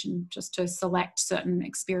information, just to select certain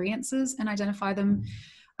experiences and identify them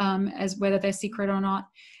as whether they're secret or not.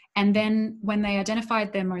 And then when they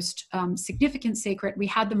identified their most significant secret, we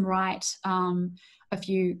had them write a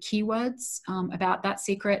few keywords about that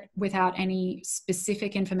secret without any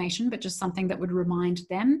specific information, but just something that would remind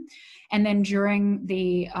them. And then during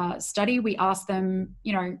the study, we asked them,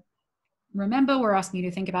 remember, we're asking you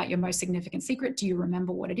to think about your most significant secret. Do you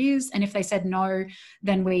remember what it is? And if they said no,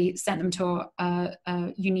 then we sent them to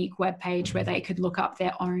a unique web page where they could look up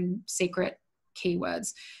their own secret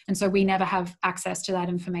keywords. And so we never have access to that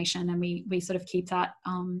information, and we sort of keep that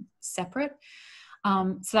separate.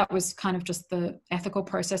 So that was kind of just the ethical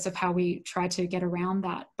process of how we try to get around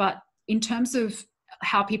that. But in terms of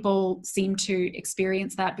how people seem to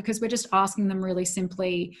experience that, because we're just asking them really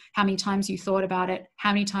simply how many times you thought about it,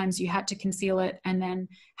 how many times you had to conceal it, and then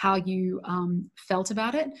how you felt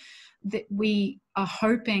about it, that we are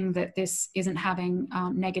hoping that this isn't having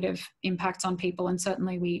negative impacts on people. And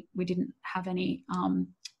certainly we didn't have any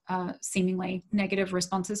seemingly negative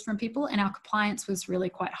responses from people, and our compliance was really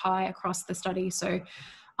quite high across the study. So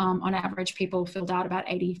on average, people filled out about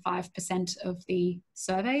 85% of the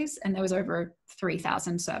surveys, and there was over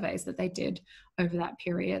 3,000 surveys that they did over that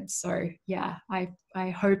period. So yeah, I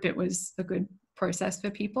hope it was a good process for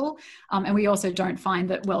people. And we also don't find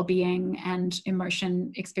that well-being and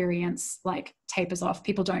emotion experience like tapers off.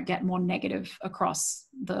 People don't get more negative across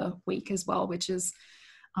the week as well, which is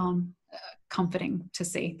comforting to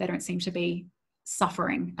see. They don't seem to be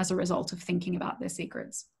suffering as a result of thinking about their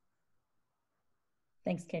secrets.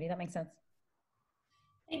 Thanks, Katie. That makes sense.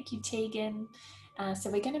 Thank you, Tegan. So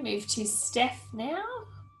we're going to move to Steph now.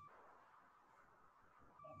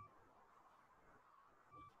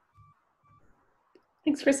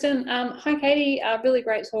 Thanks, Kristen. Hi, Katie. Really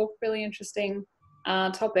great talk, really interesting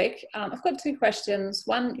topic. I've got two questions.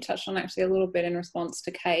 One you touched on actually a little bit in response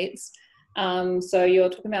to Kate's. So you're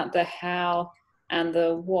talking about the how and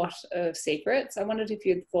the what of secrets. I wondered if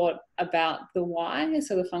you'd thought about the why,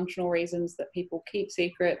 so the functional reasons that people keep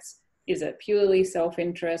secrets. Is it purely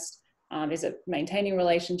self-interest? Is it maintaining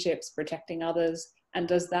relationships, protecting others? And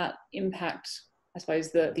does that impact, I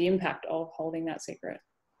suppose, the impact of holding that secret?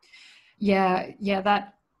 Yeah,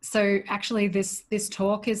 that. So actually, this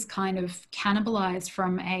talk is kind of cannibalized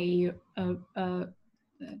from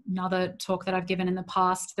another talk that I've given in the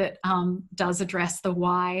past that does address the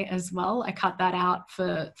why as well. I cut that out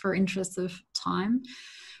for interest of time.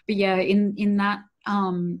 But yeah, in that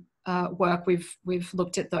work, we've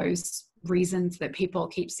looked at those reasons that people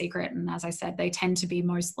keep secret, and as I said, they tend to be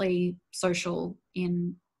mostly social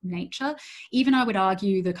in nature. Even I would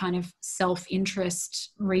argue the kind of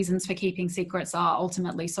self-interest reasons for keeping secrets are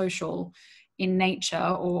ultimately social in nature,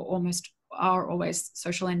 or almost are always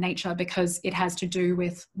social in nature, because it has to do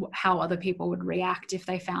with how other people would react if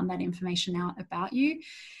they found that information out about you.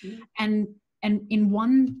 And in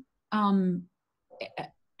one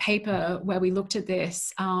paper where we looked at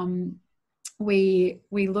this, we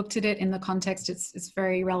looked at it in the context, it's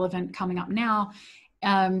very relevant coming up now,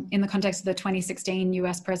 in the context of the 2016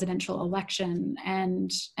 US presidential election,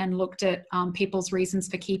 and looked at people's reasons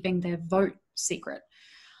for keeping their vote secret.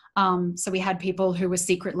 So we had people who were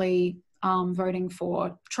secretly voting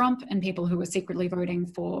for Trump and people who were secretly voting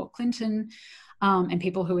for Clinton and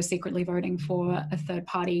people who were secretly voting for a third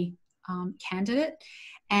party candidate.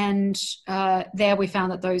 And there we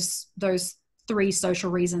found that those three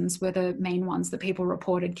social reasons were the main ones that people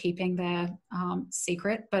reported keeping their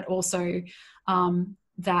secret, but also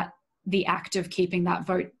that the act of keeping that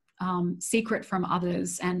vote secret from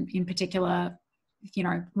others, and in particular, you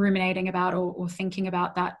know, ruminating about or thinking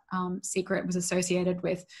about that secret was associated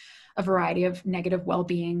with a variety of negative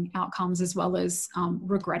well-being outcomes, as well as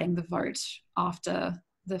regretting the vote after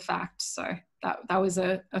the fact. So that was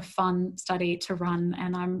a fun study to run,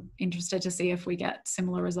 and I'm interested to see if we get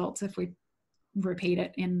similar results if we repeat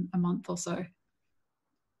it in a month or so.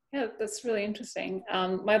 Yeah, that's really interesting.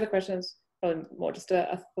 My other question is probably more just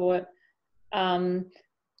a thought.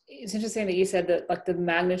 It's interesting that you said that like the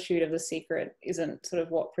magnitude of the secret isn't sort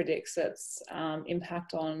of what predicts its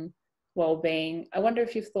impact on well-being. I wonder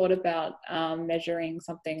if you've thought about measuring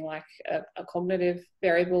something like a cognitive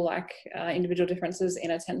variable like individual differences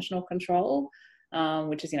in attentional control,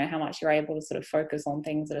 which is, you know, how much you're able to sort of focus on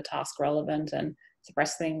things that are task relevant and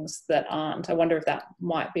suppress things that aren't. I wonder if that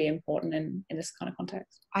might be important in this kind of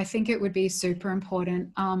context. I think it would be super important.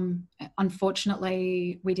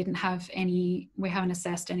 Unfortunately, we haven't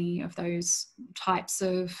assessed any of those types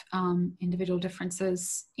of individual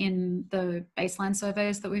differences in the baseline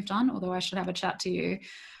surveys that we've done, although I should have a chat to you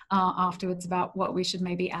afterwards about what we should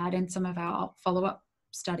maybe add in some of our follow-up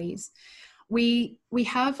studies. We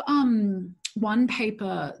have one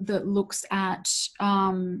paper that looks at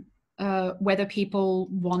whether people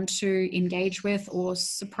want to engage with or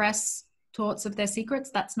suppress thoughts of their secrets.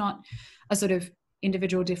 That's not a sort of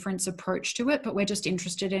individual difference approach to it, but we're just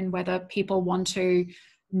interested in whether people want to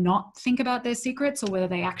not think about their secrets or whether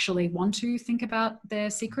they actually want to think about their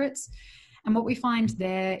secrets. And what we find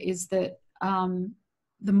there is that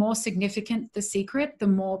the more significant the secret, the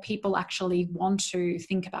more people actually want to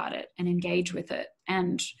think about it and engage with it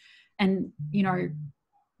and you know,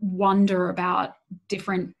 wonder about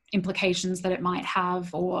different implications that it might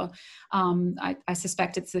have, or I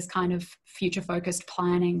suspect it's this kind of future focused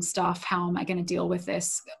planning stuff. How am I going to deal with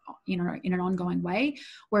this, you know, in an ongoing way?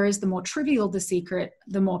 Whereas the more trivial the secret,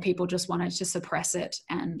 the more people just wanted to suppress it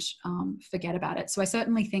and forget about it. So I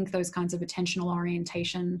certainly think those kinds of attentional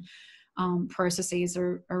orientation processes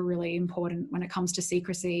are really important when it comes to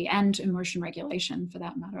secrecy and emotion regulation for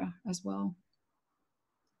that matter as well.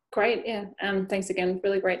 Great, yeah. Thanks again.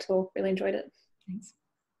 Really great talk. Really enjoyed it. Thanks.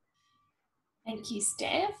 Thank you,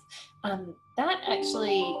 Steph. That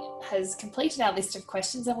actually has completed our list of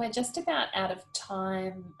questions, and we're just about out of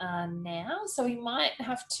time now, so we might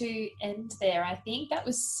have to end there. I think that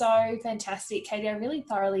was so fantastic, Katie. I really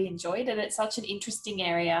thoroughly enjoyed it. It's such an interesting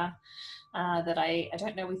area that I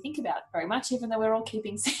don't know we think about very much, even though we're all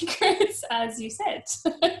keeping secrets, as you said.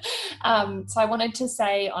 So I wanted to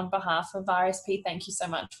say on behalf of RSP, thank you so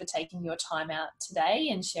much for taking your time out today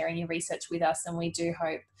and sharing your research with us, and we do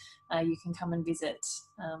hope you can come and visit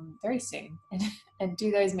very soon and do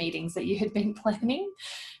those meetings that you had been planning.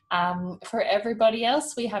 For everybody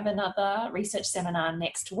else, we have another research seminar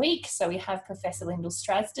next week. So we have Professor Lyndall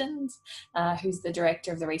Strasden, who's the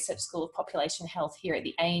Director of the Research School of Population Health here at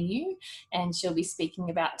the ANU, and she'll be speaking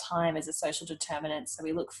about time as a social determinant. So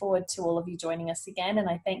we look forward to all of you joining us again, and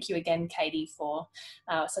I thank you again, Katie, for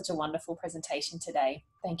such a wonderful presentation today.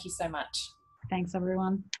 Thank you so much. Thanks,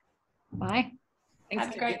 everyone. Bye.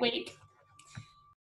 Have a great week.